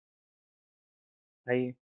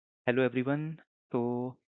Hi, hello everyone.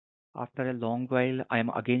 So after a long while, I am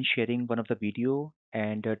again sharing one of the video,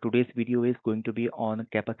 and today's video is going to be on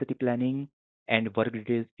capacity planning and work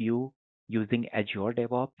details view using Azure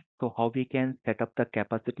DevOps. So how we can set up the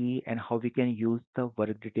capacity and how we can use the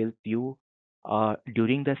work details view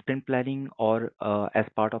during the sprint planning or as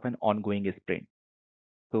part of an ongoing sprint.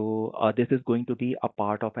 So this is going to be a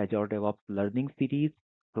part of Azure DevOps learning series.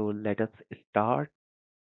 So let us start.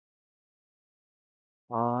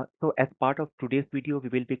 So as part of today's video, we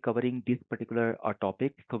will be covering this particular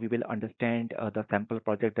topic. So we will understand the sample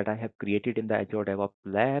project that I have created in the Azure DevOps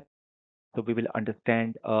lab. So we will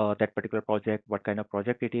understand that particular project, what kind of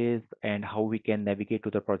project it is, and how we can navigate to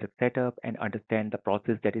the project setup and understand the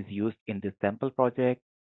process that is used in this sample project.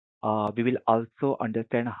 We will also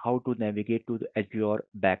understand how to navigate to the Azure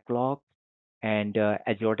Backlogs and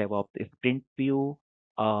Azure DevOps Sprint View.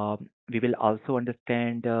 We will also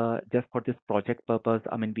understand just for this project purpose.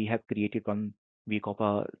 I mean, we have created 1 week of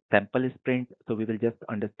a sample sprint, so we will just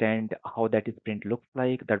understand how that sprint looks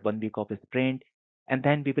like, that 1 week of a sprint, and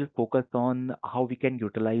then we will focus on how we can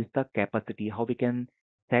utilize the capacity, how we can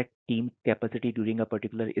set team's capacity during a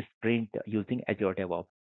particular sprint using Azure DevOps.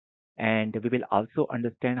 And we will also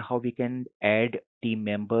understand how we can add team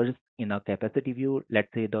members in a capacity view. Let's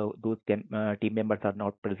say team members are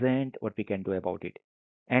not present, what we can do about it.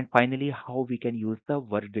 And finally, how we can use the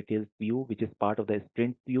work details view, which is part of the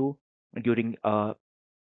sprint view during a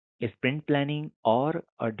sprint planning or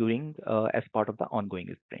during as part of the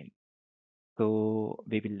ongoing sprint. So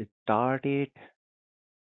we will start it.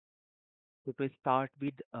 So to start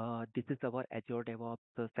with, this is our Azure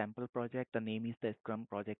DevOps sample project. The name is the Scrum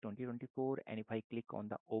Project 2024. And if I click on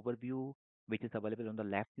the overview, which is available on the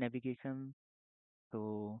left navigation,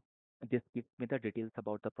 so this gives me the details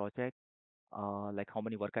about the project, like how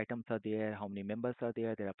many work items are there, how many members are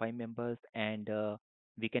there. There are 5 members, and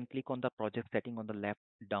we can click on the project setting on the left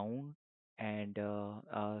down. And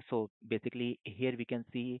so basically here we can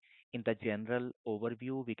see in the general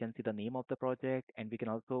overview, we can see the name of the project, and we can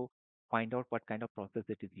also find out what kind of process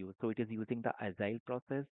it is used. So it is using the Agile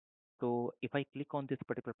process. So if I click on this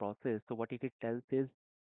particular process, so what it tells is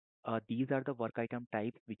these are the work item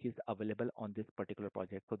types which is available on this particular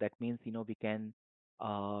project. So that means, we can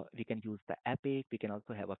use the epic. We can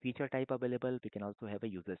also have a feature type available. We can also have a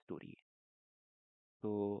user story.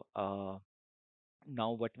 So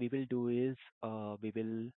now what we will do is we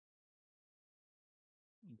will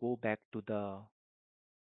go back to the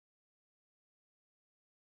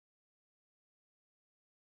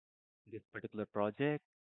this particular project,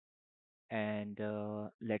 and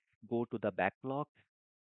let's go to the backlogs.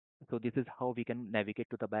 So this is how we can navigate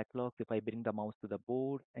to the backlogs. If I bring the mouse to the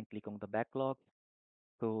board and click on the backlogs,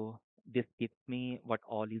 so this gives me what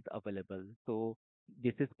all is available. So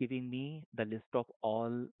this is giving me the list of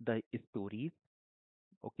all the stories.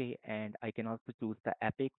 Okay, and I can also choose the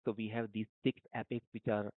epic. So we have these 6 epics which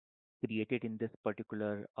are created in this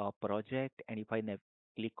particular project. And if I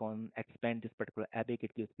click on expand this particular epic,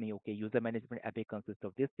 it gives me, okay, user management epic consists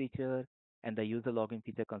of this feature, and the user login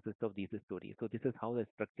feature consists of these stories. So this is how the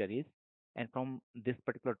structure is. And from this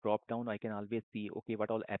particular drop down, I can always see, okay, what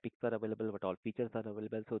all epics are available, what all features are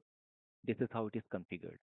available. So this is how it is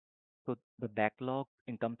configured. So the backlog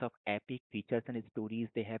in terms of epic features and stories,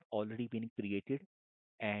 they have already been created.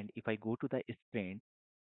 And if I go to the sprint,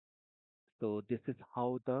 so this is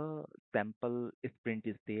how the sample sprint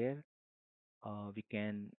is there. We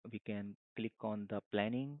can click on the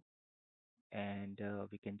planning, and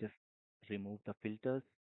we can just remove the filters.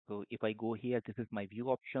 So if I go here, this is my view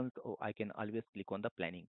options, or I can always click on the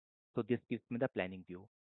planning. So this gives me the planning view.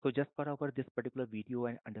 So just for our this particular video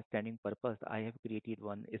and understanding purpose, I have created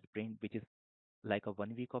one sprint which is like a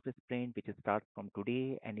 1 week of a sprint, which starts from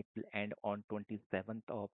today and it will end on 27th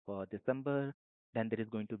of December. Then there is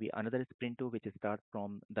going to be another sprint too, which starts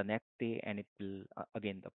from the next day, and it will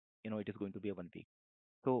again it is going to be a 1 week.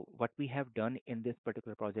 So what we have done in this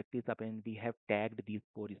particular project is, again, we have tagged these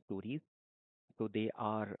 4 stories. So they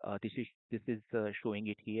are this is showing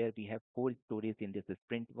it here. We have 4 stories in this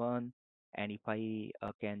sprint one, and if I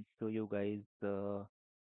can show you guys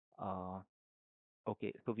uh,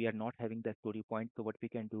 okay, so we are not having the story point. So what we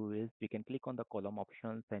can do is we can click on the column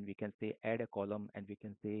options, and we can say add a column, and we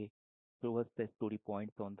can say show us the story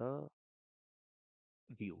points on the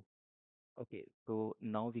view. Okay, so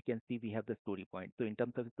now we can see we have the story point. So in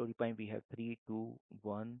terms of story point, we have 3, 2,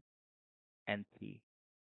 1, and 3.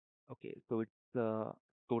 Okay, so it's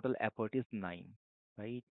total effort is 9,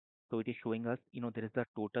 right? So it is showing us, there is a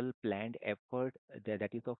total planned effort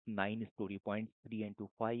that is of 9 story points, 3 and 2,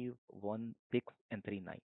 5, 1, 6, and 3,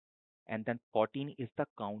 9. And then 14 is the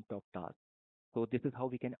count of tasks. So this is how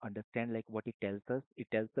we can understand like what it tells us. It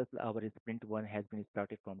tells us our sprint one has been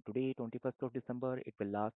started from today, 21st of December. It will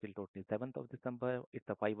last till 27th of December. It's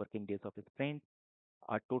a 5 working days of a sprint.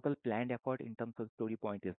 Our total planned effort in terms of story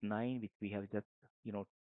point is 9, which we have just, you know,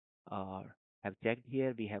 uh, have checked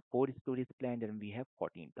here. We have 4 stories planned and we have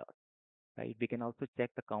 14 tasks, right? We can also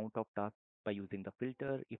check the count of tasks by using the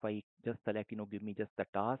filter. If I just select, give me just the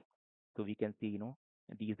task, so we can see,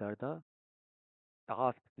 these are the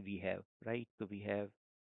tasks we have, right? So we have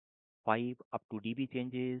 5 up to DB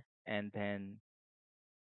changes and then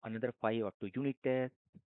another 5 up to unit tests.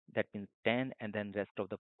 That means 10 and then rest of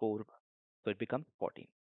the 4. So it becomes 14.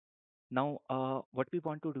 Now, what we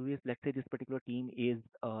want to do is, let's say this particular team is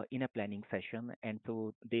in a planning session, and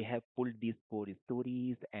so they have pulled these 4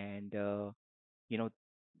 stories, and you know,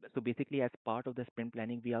 so basically, as part of the sprint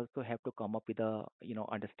planning, we also have to come up with a,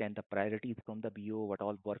 understand the priorities from the BO, what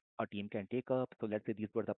all work a team can take up. So let's say these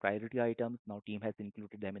were the priority items. Now, team has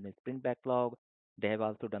included them in the sprint backlog. They have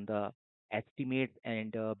also done the estimates,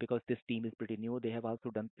 and because this team is pretty new, they have also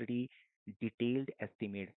done pretty detailed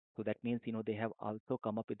estimates. So that means, they have also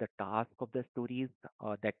come up with the task of the stories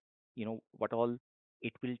that, what all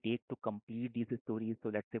it will take to complete these stories. So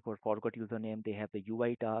let's say for forgot username, they have the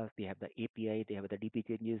UI task, they have the API, they have the DP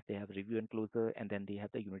changes, they have review and closure, and then they have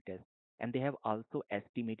the unit test. And they have also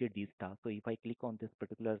estimated these tasks. So if I click on this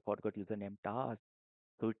particular forgot username task,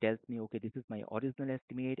 so it tells me, okay, this is my original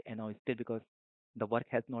estimate, and now still because the work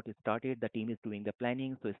has not started, the team is doing the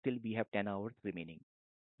planning, so still we have 10 hours remaining,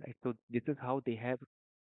 right? So this is how they have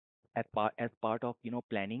as part of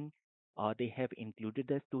planning, they have included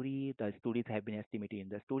the story. The stories have been estimated in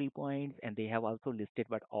the story points, and they have also listed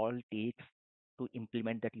what all takes to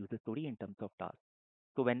implement that user story in terms of tasks.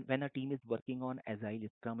 So when a team is working on Agile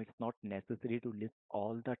Scrum, it's not necessary to list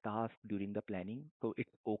all the tasks during the planning. So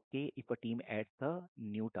it's okay if a team adds a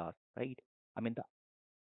new task, right? I mean,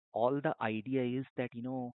 all the idea is that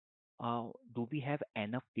do we have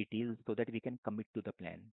enough details so that we can commit to the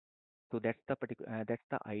plan? So that's the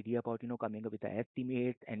idea about coming up with the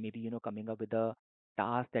estimates and maybe coming up with the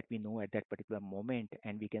task that we know at that particular moment,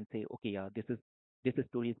 and we can say, okay, yeah, this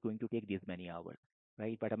story is going to take this many hours,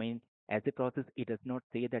 right? But I mean, as a process, it does not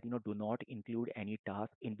say that do not include any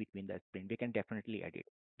task in between the sprint. We can definitely add it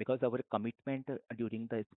because our commitment during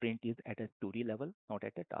the sprint is at a story level, not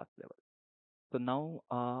at a task level. So now,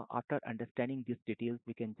 after understanding these details,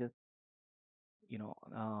 we can just you know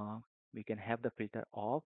we can have the filter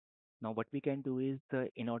off. Now, what we can do is,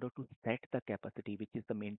 in order to set the capacity, which is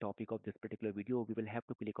the main topic of this particular video, we will have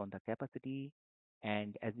to click on the capacity.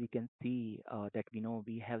 And as we can see, that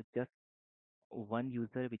we have just one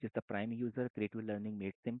user, which is the prime user, creative learning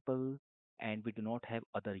made simple, and we do not have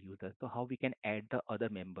other users. So how we can add the other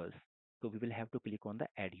members? So we will have to click on the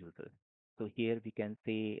add users. So here we can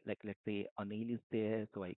say, like, let's say Anil is there.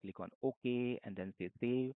 So I click on OK and then say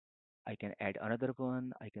save. I can add another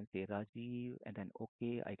one. I can say Rajiv and then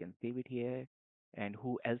OK. I can save it here. And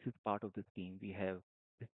who else is part of this team? We have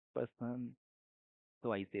this person,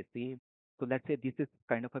 so I say save. So let's say this is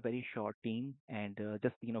kind of a very short team, and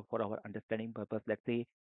just for our understanding purpose, let's say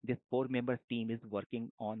this 4 members team is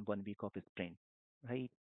working on 1 week of sprint, right?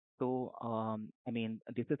 So I mean,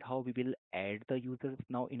 this is how we will add the users.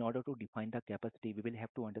 Now, in order to define the capacity, we will have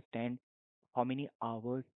to understand how many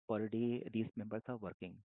hours per day these members are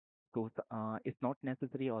working. So it's not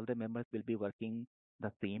necessary all the members will be working the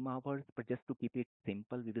same hours, but just to keep it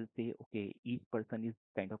simple, we will say, okay, each person is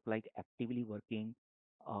kind of like actively working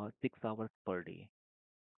 6 hours per day.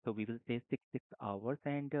 So we will say six hours,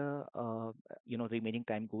 and remaining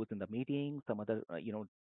time goes in the meeting, some other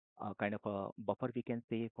kind of a buffer we can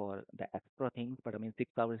say for the extra things. But I mean, 6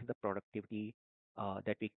 hours is the productivity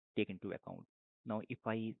that we take into account. Now, if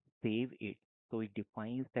I save it, so it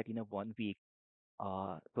defines that in a 1 week.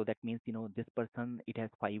 So that means this person it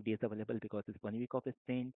has 5 days available because it's 1 week of a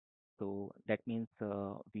sprint. So that means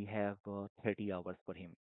we have 30 hours for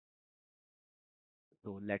him.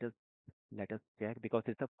 So let us check because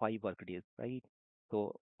it's a 5 work days, right?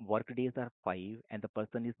 So work days are 5 and the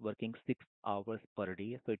person is working 6 hours per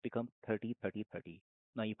day. So it becomes 30, 30, 30.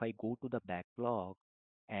 Now, if I go to the backlog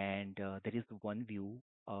and there is one view,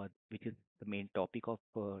 which is the main topic of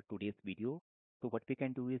today's video. So what we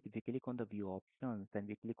can do is if we click on the view options and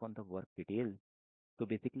we click on the work details. So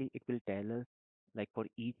basically it will tell us like for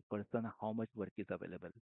each person how much work is available,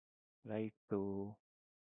 right? Uh,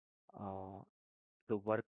 so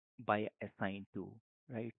work by assigned to,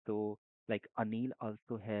 right? So like Anil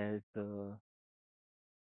also has okay.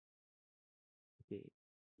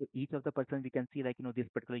 So each of the person we can see like this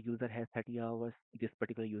particular user has 30 hours, this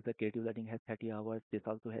particular user creative learning has 30 hours, this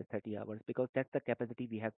also has 30 hours because that's the capacity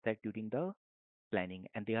we have set during the planning,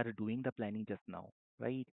 and they are doing the planning just now,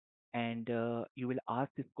 right? And you will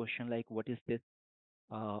ask this question like, what is this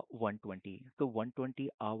 120? So 120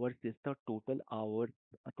 hours is the total hours,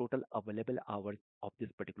 total available hours of this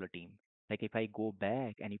particular team. Like if I go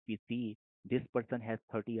back and if we see this person has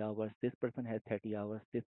 30 hours, this person has 30 hours,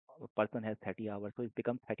 this person has 30 hours, so it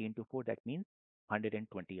becomes 30 into 4. That means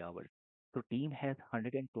 120 hours. So team has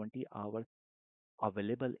 120 hours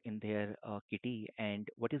available in their kitty. And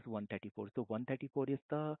what is 134? So 134 is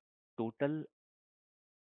the total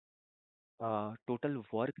total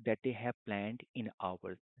work that they have planned in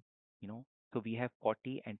hours, you know. So we have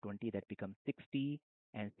 40 and 20, that becomes 60,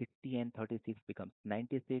 and 60 and 36 becomes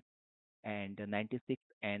 96, and 96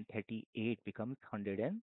 and 38 becomes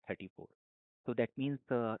 134. So that means,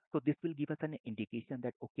 so this will give us an indication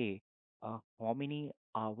that, okay, how many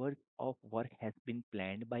hours of work has been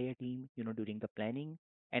planned by a team, during the planning,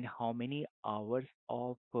 and how many hours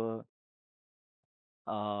of uh,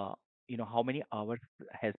 how many hours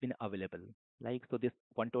has been available. Like, so this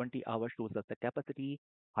 120 hours shows us the capacity,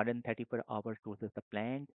 130 per hour shows us the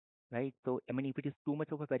plant, right? So, I mean, if it is too much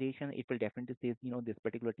of a variation, it will definitely say, this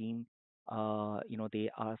particular team, they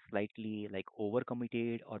are slightly like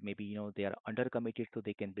overcommitted, or maybe, they are undercommitted, so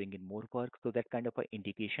they can bring in more work. So that kind of a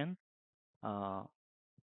indication, uh,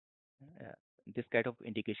 uh, this kind of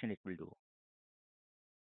indication it will do.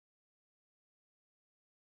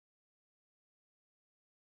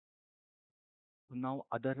 So now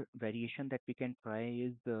other variation that we can try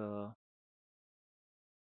is,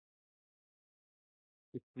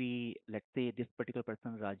 if we, let's say this particular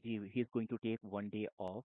person, Rajiv, he's going to take 1 day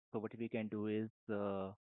off. So what we can do is,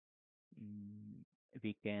 mm,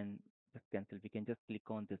 we can just cancel. We can just click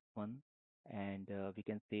on this one, and we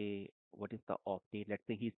can say what is the off date. Let's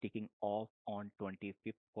say he's taking off on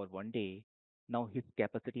 25th for 1 day. Now his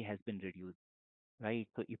capacity has been reduced, right?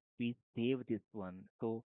 So if we save this one,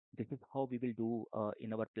 so this is how we will do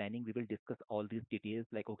in our planning. We will discuss all these details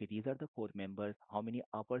like, okay, these are the four members, how many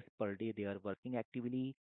hours per day they are working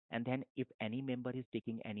actively, and then if any member is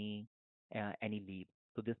taking any leave.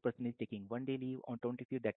 So this person is taking 1 day leave on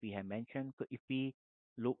 25th that we have mentioned. So if we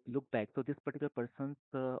look back, so this particular person's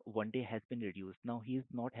 1 day has been reduced. Now he is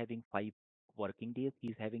not having 5 working days, he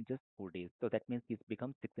is having just 4 days. So that means he's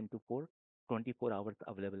become 6 into 4, 24 hours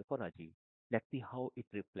available for Rajiv. Let's see how it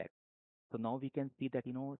reflects. So now we can see that,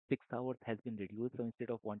 6 hours has been reduced. So instead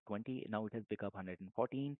of 120, now it has become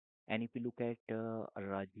 114. And if we look at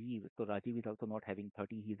Rajiv, so Rajiv is also not having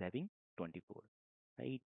 30, he's having 24,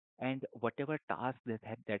 right? And whatever tasks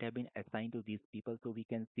that have been assigned to these people, so we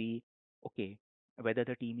can see, okay, whether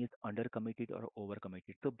the team is under committed or over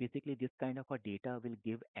committed. So basically, this kind of a data will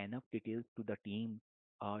give enough details to the team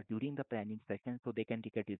during the planning session, so they can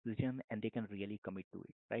take a decision and they can really commit to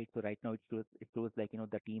it, right? So right now it shows like,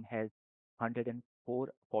 the team has 104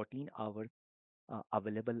 14 hours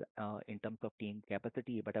available in terms of team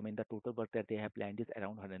capacity, but I mean the total work that they have planned is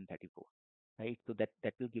around 134, right? So that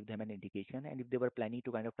will give them an indication, and if they were planning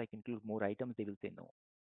to kind of like include more items, they will say no.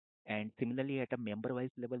 And similarly, at a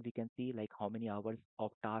member-wise level, we can see like how many hours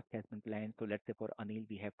of task has been planned. So let's say for Anil,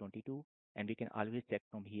 we have 22, and we can always check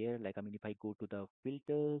from here. Like, I mean, if I go to the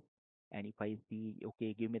filters and if I see,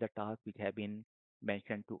 okay, give me the tasks which have been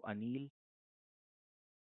mentioned to Anil.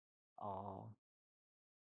 Uh,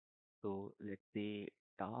 so let's say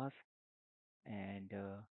task, and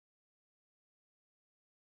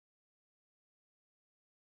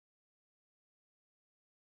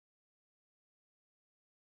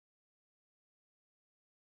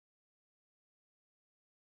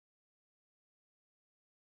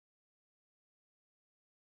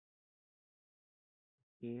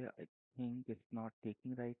okay, I think it's not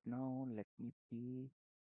taking right now. Let me see.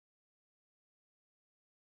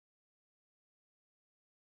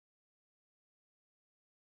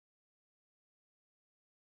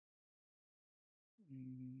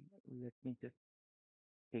 Let me just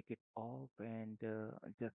take it off and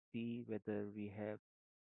just see whether we have.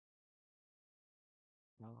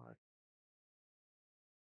 Uh,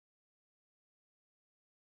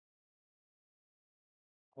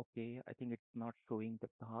 okay, I think it's not showing the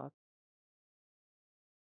task.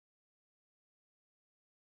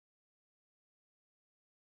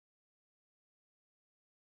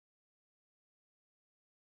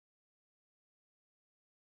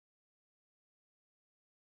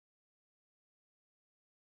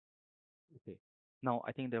 Okay. Now,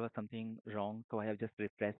 I think there was something wrong, so I have just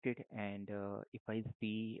refreshed it. And if I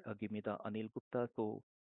see, give me the Anil Gupta, so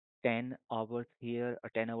 10 hours here,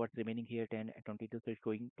 10 hours remaining here, 10 and 22, so it's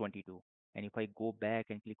showing 22. And if I go back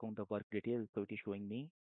and click on the work details, so it is showing me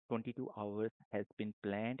 22 hours has been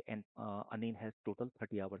planned, and Anil has total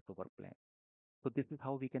 30 hours of work planned. So this is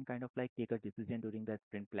how we can kind of like take a decision during the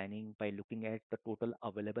sprint planning by looking at the total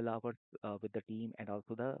available hours with the team and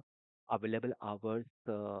also the available hours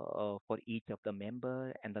for each of the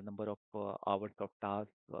member and the number of hours of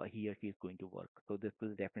tasks he or she is going to work. So this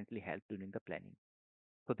will definitely help during the planning.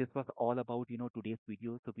 So this was all about, today's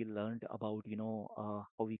video. So we learned about,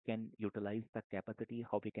 how we can utilize the capacity,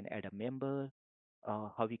 how we can add a member,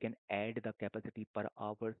 how we can add the capacity per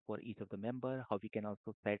hours for each of the member, how we can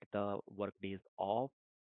also set the work days off,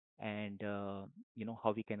 and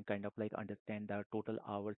how we can kind of like understand the total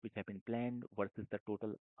hours which have been planned versus the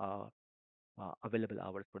total available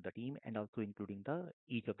hours for the team, and also including the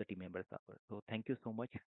each of the team members hours. So thank you so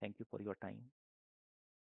much. Thank you for your time.